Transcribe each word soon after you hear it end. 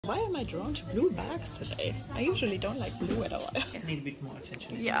Why am I drawn to blue bags today? I usually don't like blue at all. Just need a bit more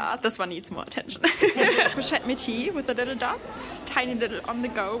attention. Yeah, this one needs more attention. Chanel Metiers with the little dots. Tiny little on the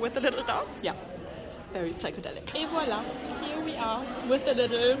go with the little dots. Yeah, very psychedelic. Et voila, here we are with the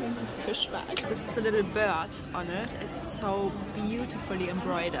little fish bag. This is a little bird on it. It's so beautifully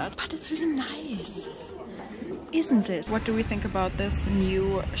embroidered, but it's really nice, isn't it? What do we think about this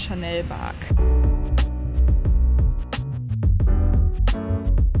new Chanel bag?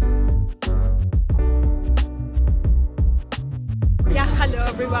 Hello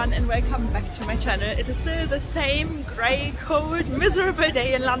everyone and welcome back to my channel. It is still the same grey, cold, miserable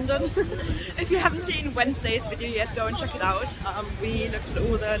day in London. If you haven't seen Wednesday's video yet, go and check it out. We looked at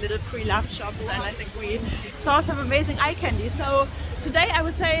all the little pre-loved shops and I think we saw some amazing eye candy. So today I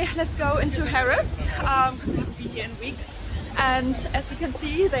would say let's go into Harrods because I haven't been here in weeks. And as you can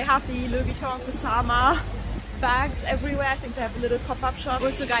see, they have the Louis Vuitton Kusama bags everywhere. I think they have a little pop-up shop.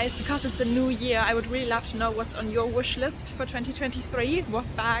 Also guys, because it's a new year, I would really love to know what's on your wish list for 2023.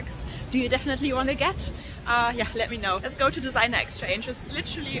 What bags do you definitely want to get? Yeah, let me know. Let's go to Designer Exchange. It's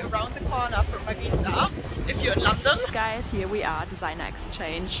literally around the corner from Bicester if you're in London. Guys, here we are, Designer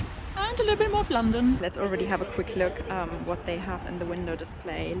Exchange. And a little bit more of London. Let's already have a quick look what they have in the window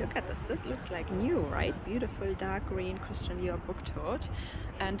display. Look at this. This looks like new, right? Beautiful dark green Christian Dior book tote.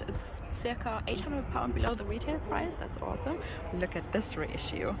 And it's circa £800 below the retail price. That's awesome. Look at this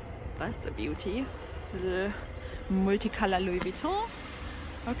reissue. That's a beauty. The multicolor Louis Vuitton.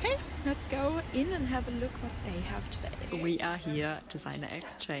 Okay, let's go in and have a look what they have today. We are here at Designer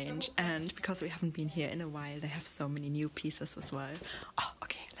Exchange, and because we haven't been here in a while, they have so many new pieces as well. Oh,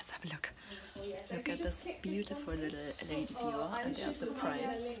 okay, let's have a look. Look at this beautiful little Lady Dior, and there's the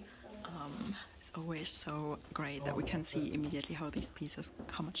price. It's always so great that we can see immediately how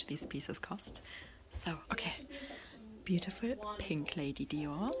much these pieces cost. So, okay. Beautiful pink Lady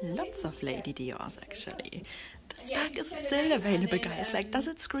Dior. Lots of Lady Diors actually. This bag is still available, guys. Like, does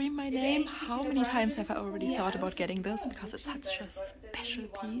it scream my name? How many times have I already thought about getting this? Because it's such a special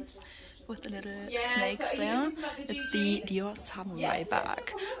piece with the little snakes there. It's the Dior Samurai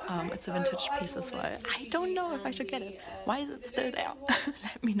bag. It's a vintage piece as well. I don't know if I should get it. Why is it still there?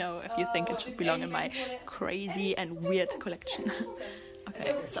 Let me know if you think it should belong in my crazy and weird collection.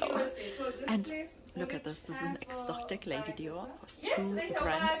 Okay, so, and look at this. This is an exotic Lady Dior for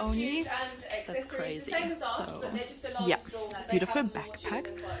 £2 only. That's crazy. So, yeah, beautiful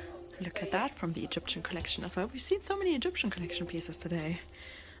backpack. Look at that, from the Egyptian collection as well. We've seen so many Egyptian collection pieces today.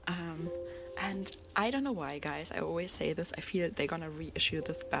 And I don't know why, guys. I always say this. I feel they're gonna reissue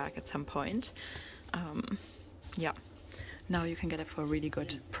this bag at some point. Yeah. Now you can get it for a really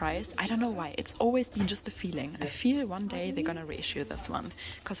good price. I don't know why. It's always been just a feeling. I feel one day they're gonna reissue this one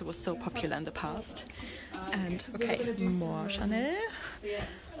because it was so popular in the past. And okay, more Chanel.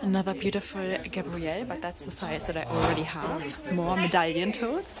 Another beautiful Gabrielle, but that's the size that I already have. More medallion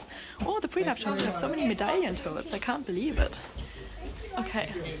totes. Oh, the pre-love shops have so many medallion totes. I can't believe it.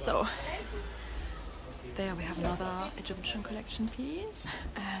 Okay, so there we have another Egyptian collection piece,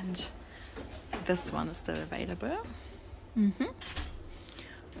 and this one is still available.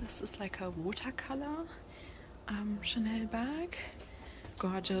 This is like a watercolor Chanel bag.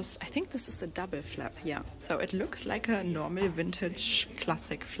 Gorgeous. I think this is a double flap, yeah. So it looks like a normal vintage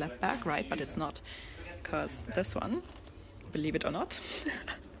classic flap bag, right? But it's not, because this one, believe it or not,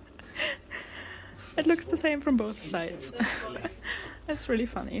 it looks the same from both sides. It's really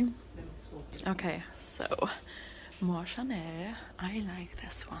funny. Okay, so more Chanel. I like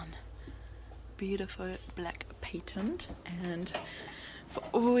this one. Beautiful black patent, and for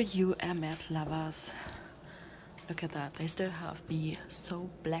all you Hermes lovers, look at that. They still have the so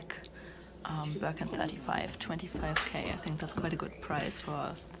black Birkin 35, 25k. I think that's quite a good price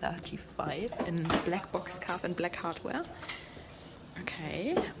for 35 in black box scarf and black hardware.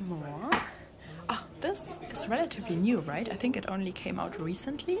 Okay, more. Ah, this is relatively new, right? I think it only came out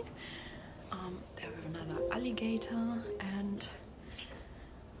recently. There we have another alligator and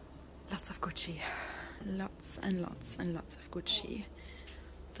lots of Gucci. Lots and lots and lots of Gucci.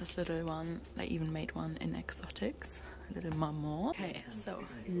 This little one, they even made one in exotics. A little maman. Okay, so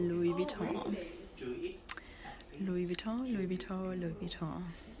Louis Vuitton. Louis Vuitton, Louis Vuitton, Louis Vuitton.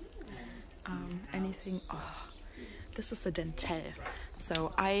 Anything. Oh, this is a dentelle.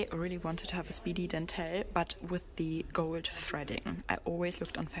 So I really wanted to have a speedy dentelle, but with the gold threading. I always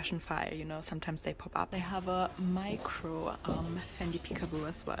looked on Fashion File, you know, sometimes they pop up. They have a micro Fendi Peekaboo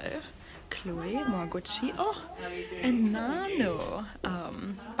as well. Chloe, more Gucci. Oh, a nano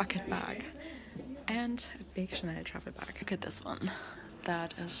bucket bag. And a big Chanel travel bag. Look at this one.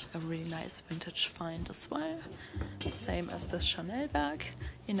 that is a really nice vintage find as well. Same as this Chanel bag,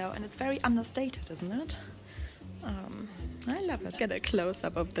 you know, and it's very understated, isn't it? I love it. Get a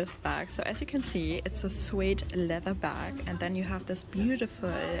close-up of this bag. So as you can see, it's a suede leather bag, and then you have this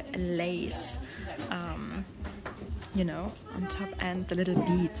beautiful lace, you know, on top, and the little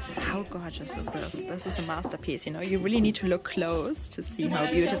beads. How gorgeous is this? This is a masterpiece, you know. You really need to look close to see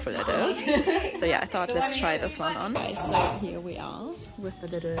how beautiful it is. So yeah, I thought let's try this one on. Okay, so here we are with the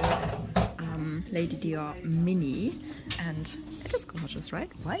little Lady Dior Mini, and it is gorgeous, right?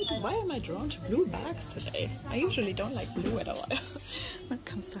 Why am I drawn to blue bags today? I usually don't like blue at all when it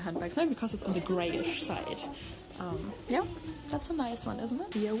comes to handbags. Maybe because it's on the grayish side. Yeah, that's a nice one, isn't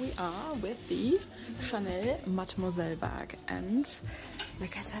it? Here we are with the Chanel Mademoiselle bag, and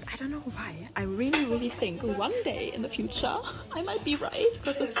like I said, I don't know why. I really think one day in the future I might be right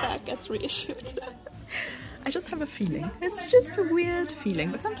because this bag gets reissued. I just have a feeling. It's just a weird feeling,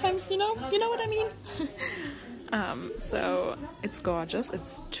 but sometimes, you know what I mean? So it's gorgeous,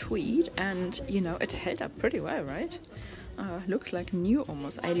 it's tweed, and you know, it held up pretty well, right? Looks like new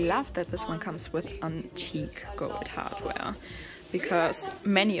almost. I love that this one comes with antique gold hardware, because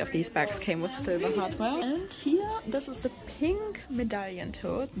many of these bags came with silver hardware. And here, this is the pink medallion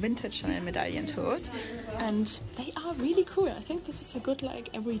tote, vintage Chanel medallion tote, and they are really cool. I think this is a good like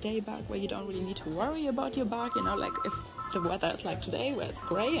everyday bag where you don't really need to worry about your bag, you know, like if the weather is like today where it's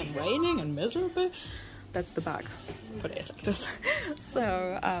grey and raining and miserable, that's the bag for days like this.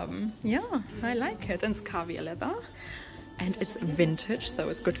 So yeah, I like it, and it's caviar leather. And it's vintage, so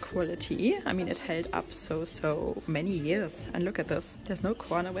it's good quality. I mean, it held up so many years. And look at this. There's no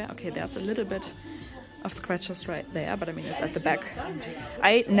corner wear. Okay, there's a little bit of scratches right there, but I mean, it's at the back.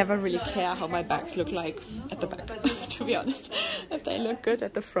 I never really care how my bags look like at the back, to be honest. If they look good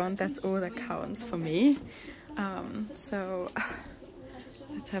at the front, that's all that counts for me. So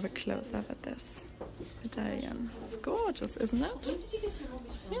let's have a close-up at this medallion. It's gorgeous, isn't it?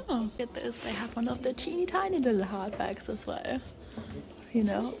 Yeah. Look at this. They have one of the teeny tiny little hard bags as well. You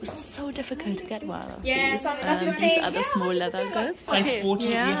know, it's so difficult to get one of these. These are the small leather goods. Size 40,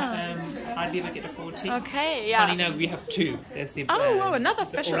 yeah. Hardly ever get a 40. Okay, yeah. Funny enough, we have two. There's the, wow, another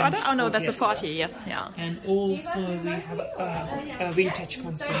special order? Oh no, that's a 40, well. yes, yeah. And also we have a vintage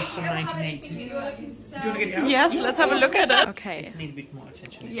Constance from 1980. Do you want to get it out? Yes, let's have a look at it. Okay. This needs a bit more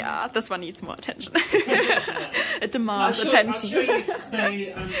attention. Yeah, this one needs more attention. It demands attention. I'll show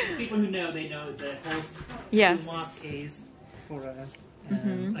you. So people who know, they know the horse mark is for a...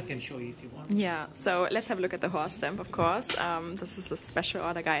 I can show you if you want. Yeah, so let's have a look at the horse stamp, of course. This is a special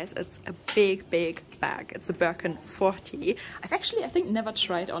order, guys. It's a big bag. It's a Birkin 40. I've actually, I think, never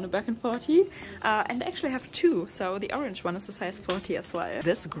tried on a Birkin 40. And I actually have two. So the orange one is a size 40 as well.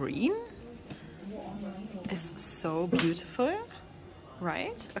 This green is so beautiful,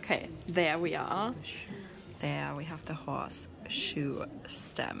 right? Okay, there we are. There we have the horse shoe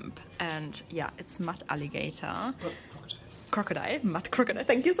stamp. And yeah, it's matte alligator. Matte crocodile,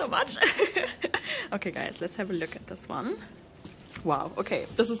 thank you so much. Okay guys, let's have a look at this one. Wow, okay,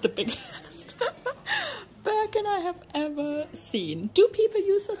 this is the biggest Birkin I have ever seen. Do people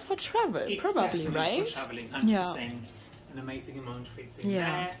use this for travel? It's probably, right? For traveling, 100%. An amazing amount of it's in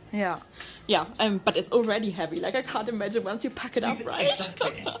there. Yeah, but it's already heavy. Like, I can't imagine once you pack it up, right?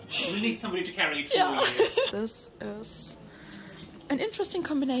 Exactly. We need somebody to carry it for you. This is an interesting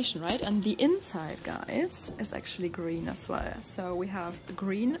combination, right? And the inside, guys, is actually green as well. So we have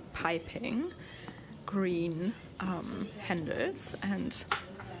green piping, green handles, and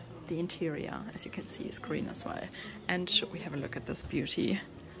the interior, as you can see, is green as well. And should we have a look at this beauty?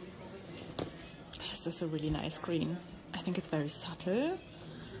 This is a really nice green. I think it's very subtle.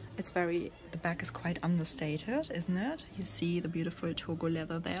 The back is quite understated, isn't it? You see the beautiful Togo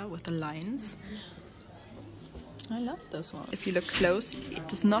leather there with the lines. I love this one. If you look close,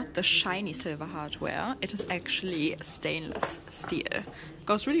 it is not the shiny silver hardware. It is actually stainless steel.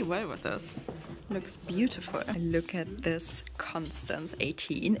 Goes really well with this. Looks beautiful. Look at this Constance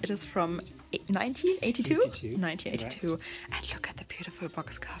 18. It is from 1982? 1982. Right. And look at the beautiful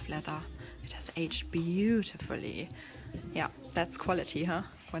box cuff leather. It has aged beautifully. Yeah, that's quality, huh?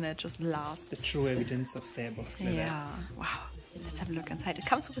 When it just lasts. The true evidence of their box leather. Yeah, wow. Let's have a look inside. It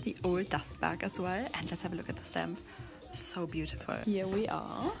comes with the old dust bag as well. And let's have a look at the stamp. So beautiful. Here we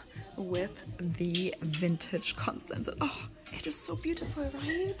are with the vintage Constance. Oh, it is so beautiful,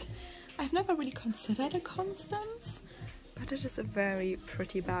 right? I've never really considered a Constance, but it is a very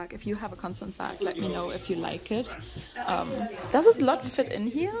pretty bag. If you have a Constance bag, let me know if you like it. Does a lot fit in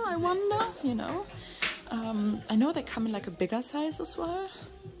here, I wonder, you know? I know they come in like a bigger size as well.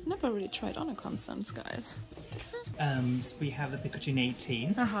 Never really tried on a Constance, guys. So we have the Picotin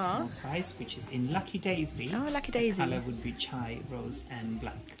 18, small size, which is in Lucky Daisy. Oh, Lucky Daisy. The colour would be chai, rose and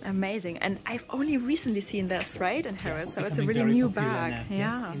black. Amazing. And I've only recently seen this, right, in Harrods, Yes, so it's a really new bag. Now.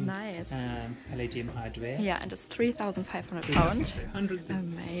 Yeah, yes, in, nice. Palladium hardware. Yeah, and it's £3,500. Amazing.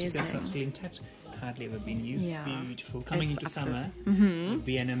 The stickers are still intact. It's hardly ever been used. Yeah. It's beautiful. Coming into summer would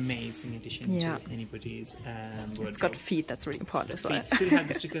be an amazing addition to anybody's wardrobe. It's got feet, that's really important as well. Feet still have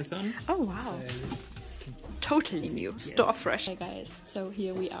the stickers on. Oh, wow. So, totally new, store fresh. Hey guys, so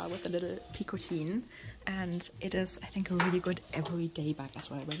here we are with a little Picotin, and it is, I think, a really good everyday bag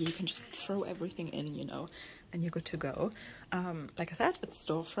as well, where you can just throw everything in, you know, and you're good to go. Like I said, it's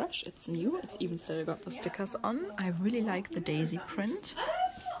store fresh, it's new, it's even still got the stickers on. I really like the daisy print.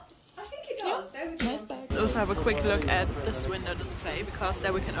 I think it does. Yeah, nice bag. Let's also have a quick look at this window display, because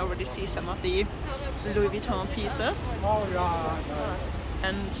there we can already see some of the Louis Vuitton pieces.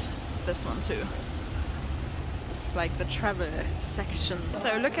 And this one too. Like the travel section.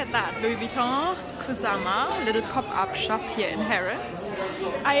 So look at that, Louis Vuitton Kusama, little pop-up shop here in Harrods.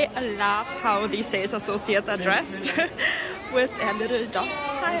 I love how these sales associates are dressed with their little dots.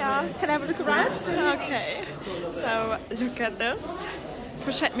 Hiya, can I have a look around? Okay, so look at this.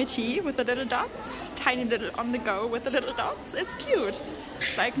 Pochette métier with the little dots, tiny little on the go with the little dots. It's cute.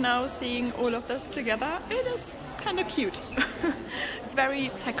 Like now seeing all of this together, it is kind of cute. It's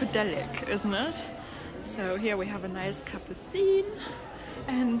very psychedelic, isn't it? So here we have a nice capucine,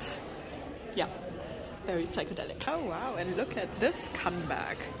 and yeah, very psychedelic. Oh wow, and look at this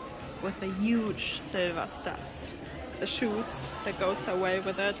handbag with the huge silver studs. The shoes that go so well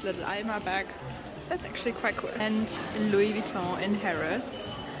with it, little Alma bag. That's actually quite cool. And Louis Vuitton in Harrods.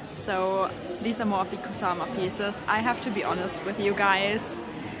 So these are more of the Kusama pieces. I have to be honest with you guys.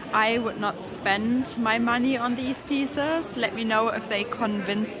 I would not spend my money on these pieces. Let me know if they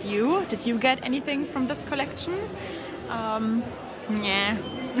convinced you. Did you get anything from this collection? Yeah,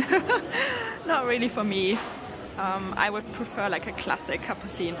 not really for me. I would prefer like a classic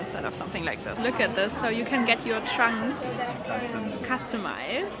capucine instead of something like this. Look at this, so you can get your trunks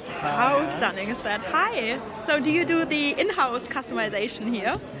customized. How stunning is that? Hi! So do you do the in-house customization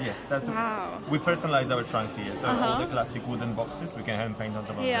here? Yes, that's wow. We personalize our trunks here, so all the classic wooden boxes we can hand paint on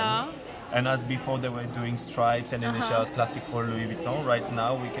top of them. And as before they were doing stripes and initials classic for Louis Vuitton, right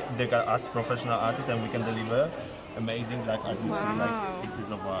now they got us professional artists and we can deliver amazing, like as you see, like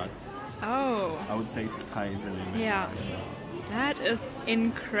pieces of art. Oh. I would say sky is the limit. Yeah. That is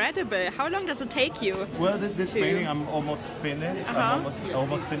incredible. How long does it take you? Well, this painting I'm almost finished. I'm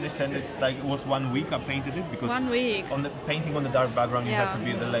almost finished, and it's like it was 1 week I painted it because 1 week. On the painting on the dark background you have to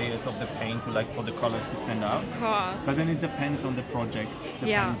build the layers of the paint to like for the colors to stand out. Of course. But then it depends on the project.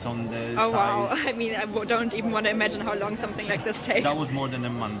 Depends on the size. Wow. I mean, I don't even want to imagine how long something like this takes. That was more than a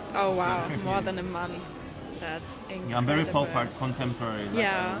month. Oh wow, more than a month. That's incredible. Yeah, I'm very pop art, contemporary.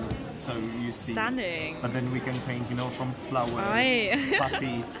 Like, so you see. Stunning. But then we can paint, you know, from flowers,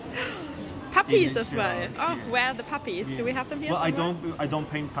 puppies. Puppies as well. Oh, where are the puppies? Do we have them here? Well, I don't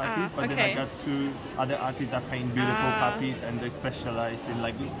paint puppies, but then I got 2 other artists that paint beautiful puppies, and they specialize in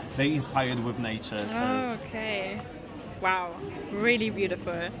like they inspired with nature. So. Okay. Wow, really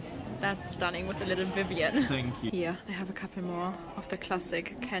beautiful. That's stunning with the little Vivian. Thank you. Here, I have a couple more of the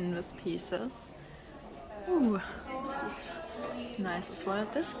classic canvas pieces. Ooh, this is nice as well.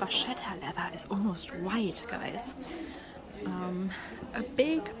 This vachetta leather is almost white, guys. A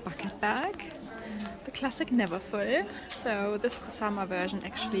big bucket bag, the classic never full. So this Kusama version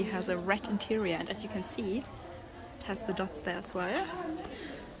actually has a red interior, and as you can see, it has the dots there as well.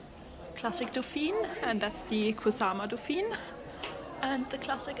 Classic Dauphine, and that's the Kusama Dauphine. And the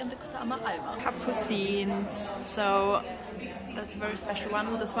classic and the Kusama Alma. Capucines, so that's a very special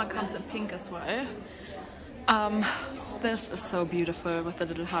one. This one comes in pink as well. This is so beautiful with the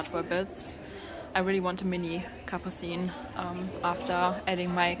little hardware bits. I really want a mini capucine after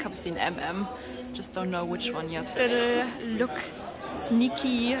adding my capucine MM. Just don't know which one yet. Little look,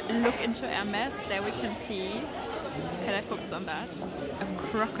 sneaky look into Hermes. There we can see. Can I focus on that? A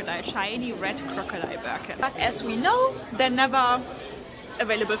crocodile, shiny red crocodile Birkin. But as we know, they're never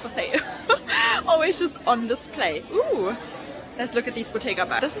available for sale. Always just on display. Ooh. Let's look at these Bottega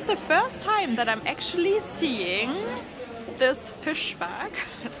bags. This is the first time that I'm actually seeing this fish bag,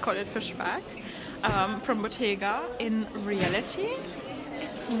 let's call it fish bag, from Bottega in reality.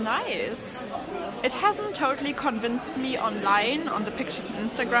 It's nice. It hasn't totally convinced me online on the pictures on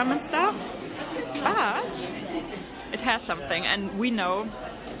Instagram and stuff, but it has something, and we know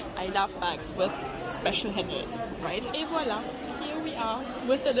I love bags with special handles, right? Et voila, here we are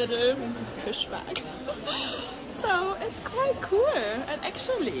with a little fish bag. So it's quite cool, and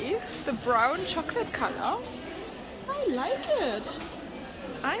actually the brown chocolate color I like it.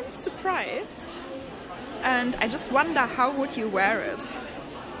 I'm surprised. And I just wonder, how would you wear it?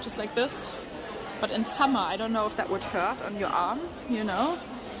 Just like this? But in summer, I don't know if that would hurt on your arm, you know?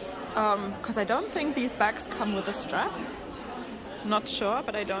 Because I don't think these bags come with a strap. Not sure,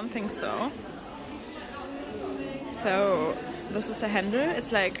 but I don't think so. So this is the handle.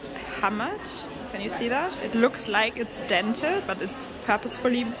 It's like hammered. Can you see that? It looks like it's dented, but it's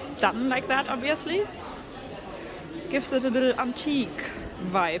purposefully done like that, obviously. Gives it a little antique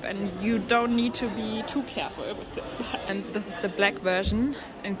vibe, and you don't need to be too careful with this bag. And this is the black version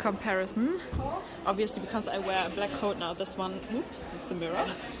in comparison. Obviously, because I wear a black coat now, this one, it's a mirror.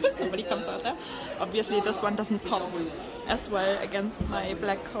 Somebody comes out there. Obviously, this one doesn't pop as well against my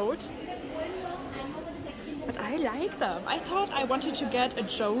black coat. But I like them. I thought I wanted to get a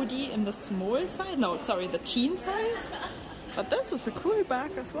Jodie in the small size. No, sorry, the teen size. But this is a cool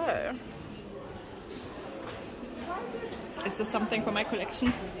bag as well. Is this something for my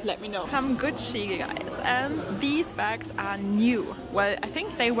collection? Let me know. Some Gucci, guys. And these bags are new. Well, I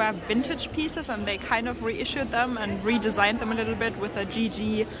think they were vintage pieces and they kind of reissued them and redesigned them a little bit with a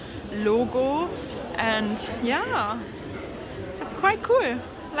GG logo. And yeah, it's quite cool.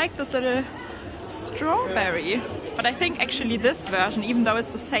 I like this little strawberry. But I think actually this version, even though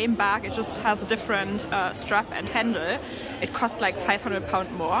it's the same bag, it just has a different strap and handle. It costs like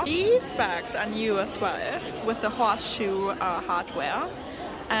 £500 more. These bags are new as well, with the horseshoe hardware.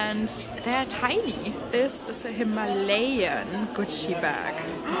 And they're tiny. This is a Himalayan Gucci bag.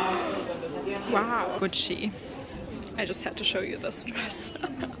 Wow. Gucci. I just had to show you this dress.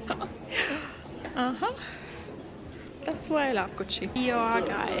 That's why I love Gucci. Dior,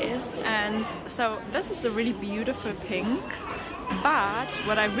 guys. And so this is a really beautiful pink. But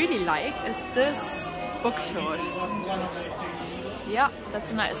what I really like is this book tote. Yeah, that's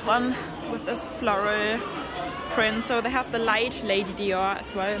a nice one with this floral print. So they have the light Lady Dior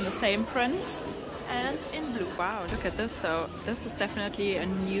as well in the same print and in blue. Wow, look at this. So this is definitely a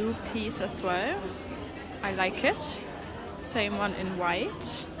new piece as well. I like it. Same one in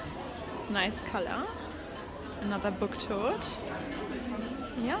white. Nice color. Another book tote.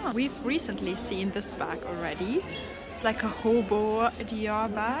 Yeah, we've recently seen this bag already. It's like a hobo Dior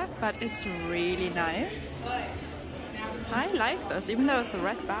bag, but it's really nice. I like this, even though it's a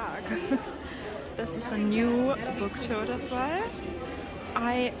red bag. This is a new book tote as well.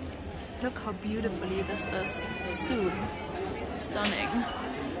 Look how beautifully this is sewn. Stunning.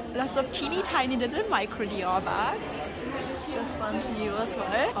 Lots of teeny tiny little micro Dior bags. This one's new as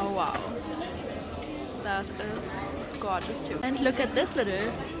well. Oh wow. That is gorgeous too. And look at this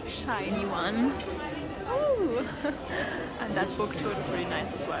little shiny one. Ooh. And that book tote is really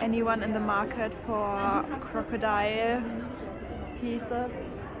nice as well. Anyone in the market for crocodile pieces,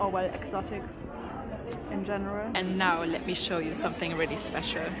 or well, exotics in general? And now let me show you something really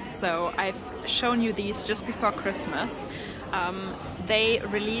special. So I've shown you these just before Christmas. They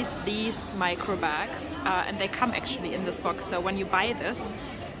released these micro bags and they come actually in this box. So when you buy this,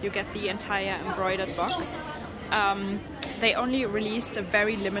 you get the entire embroidered box. They only released a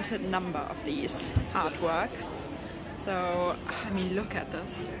very limited number of these artworks. So, I mean, look at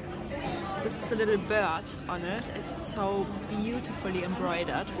this. This is a little bird on it. It's so beautifully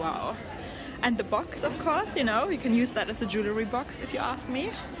embroidered, wow. And the box, of course, you know, you can use that as a jewelry box if you ask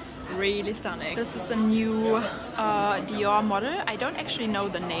me. Really stunning. This is a new Dior model. I don't actually know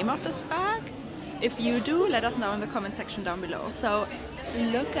the name of this bag. If you do, let us know in the comment section down below. So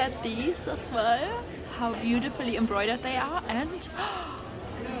look at these as well, how beautifully embroidered they are, and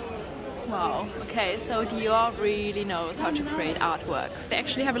wow. Okay, so Dior really knows how to create artworks. They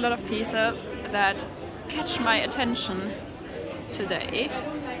actually have a lot of pieces that catch my attention today,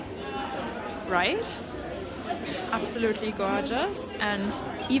 right? Absolutely gorgeous. And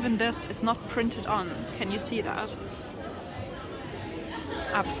even this, it's not printed on. Can you see that?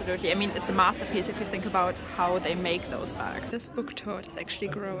 Absolutely. I mean, it's a masterpiece if you think about how they make those bags. This book tote is actually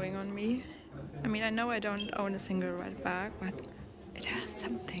growing on me. I mean, I know I don't own a single red bag, but it has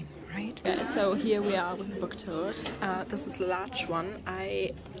something, right? Yeah, so here we are with the book tote. This is a large one.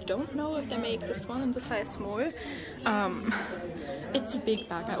 I don't know if they make this one in the size small. It's a big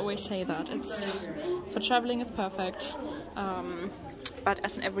bag, I always say that. It's for traveling, it's perfect. But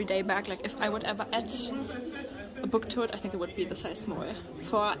as an everyday bag, like if I would ever add a book tote, I think it would be the size small.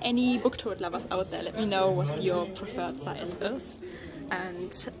 For any book tote lovers out there, let me know what your preferred size is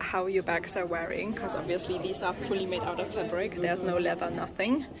and how your bags are wearing, because obviously these are fully made out of fabric. There's no leather,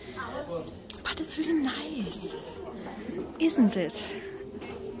 nothing. But it's really nice, isn't it?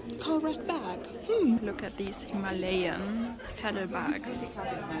 for a red bag. Look at these Himalayan saddlebags.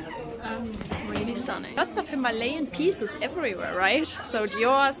 Really stunning. Lots of Himalayan pieces everywhere, right? So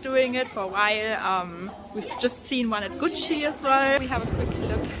Dior is doing it for a while. We've just seen one at Gucci as well. We have a quick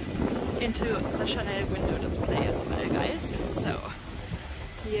look into the Chanel window display as well, guys. So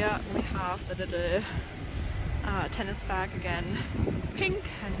here we have the little tennis bag again, pink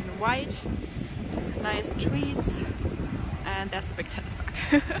and in white. Nice tweeds. And there's the big tennis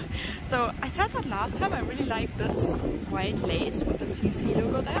bag. So I said that last time, I really like this white lace with the CC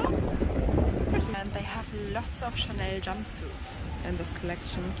logo there. Pretty. And they have lots of Chanel jumpsuits in this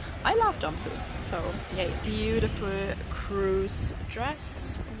collection. I love jumpsuits, so yay. Beautiful cruise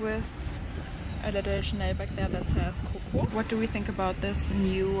dress with a little Chanel bag there that says Coco. What do we think about this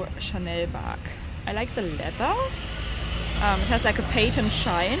new Chanel bag? I like the leather. It has like a patent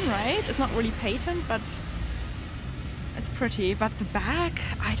shine, right? It's not really patent, but it's pretty. But the bag,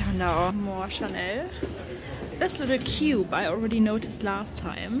 I don't know. More Chanel. This little cube I already noticed last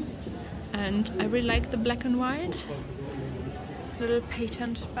time. And I really like the black and white little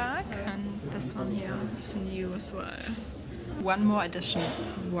patent bag. And this one here is new as well. One more addition.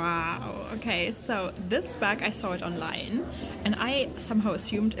 Wow. Okay, so this bag, I saw it online and I somehow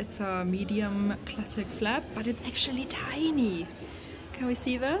assumed it's a medium classic flap, but it's actually tiny. Can we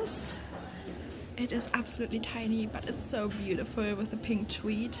see this? It is absolutely tiny, but it's so beautiful with the pink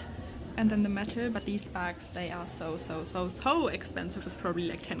tweed and then the metal. But these bags, they are so expensive. It's probably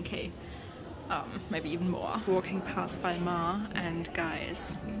like 10k, maybe even more. Walking past Balmain, and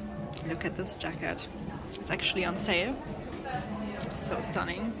guys, look at this jacket. It's actually on sale. So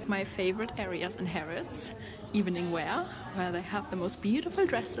stunning. My favorite areas in Harrods, evening wear, where they have the most beautiful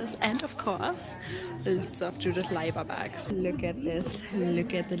dresses and of course lots of Judith Leiber bags. Look at this,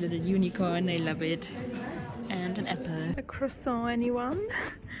 look at the little unicorn, I love it. And an apple. A croissant, anyone?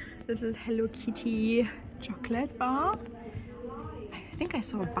 Little Hello Kitty chocolate bar. I think I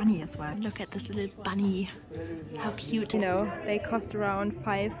saw a bunny as well. Look at this little bunny, how cute. You know, they cost around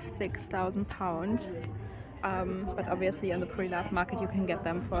 5,000–6,000 pounds. But obviously on the pre-loved market you can get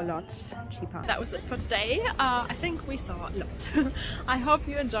them for a lot cheaper. That was it for today. I think we saw a lot. I hope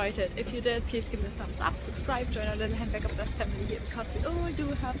you enjoyed it. If you did, please give me a thumbs up, subscribe, join our little handbag obsessed family here because we all do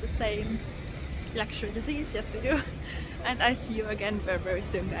have the same luxury disease. Yes, we do. And I see you again very, very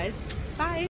soon, guys. Bye!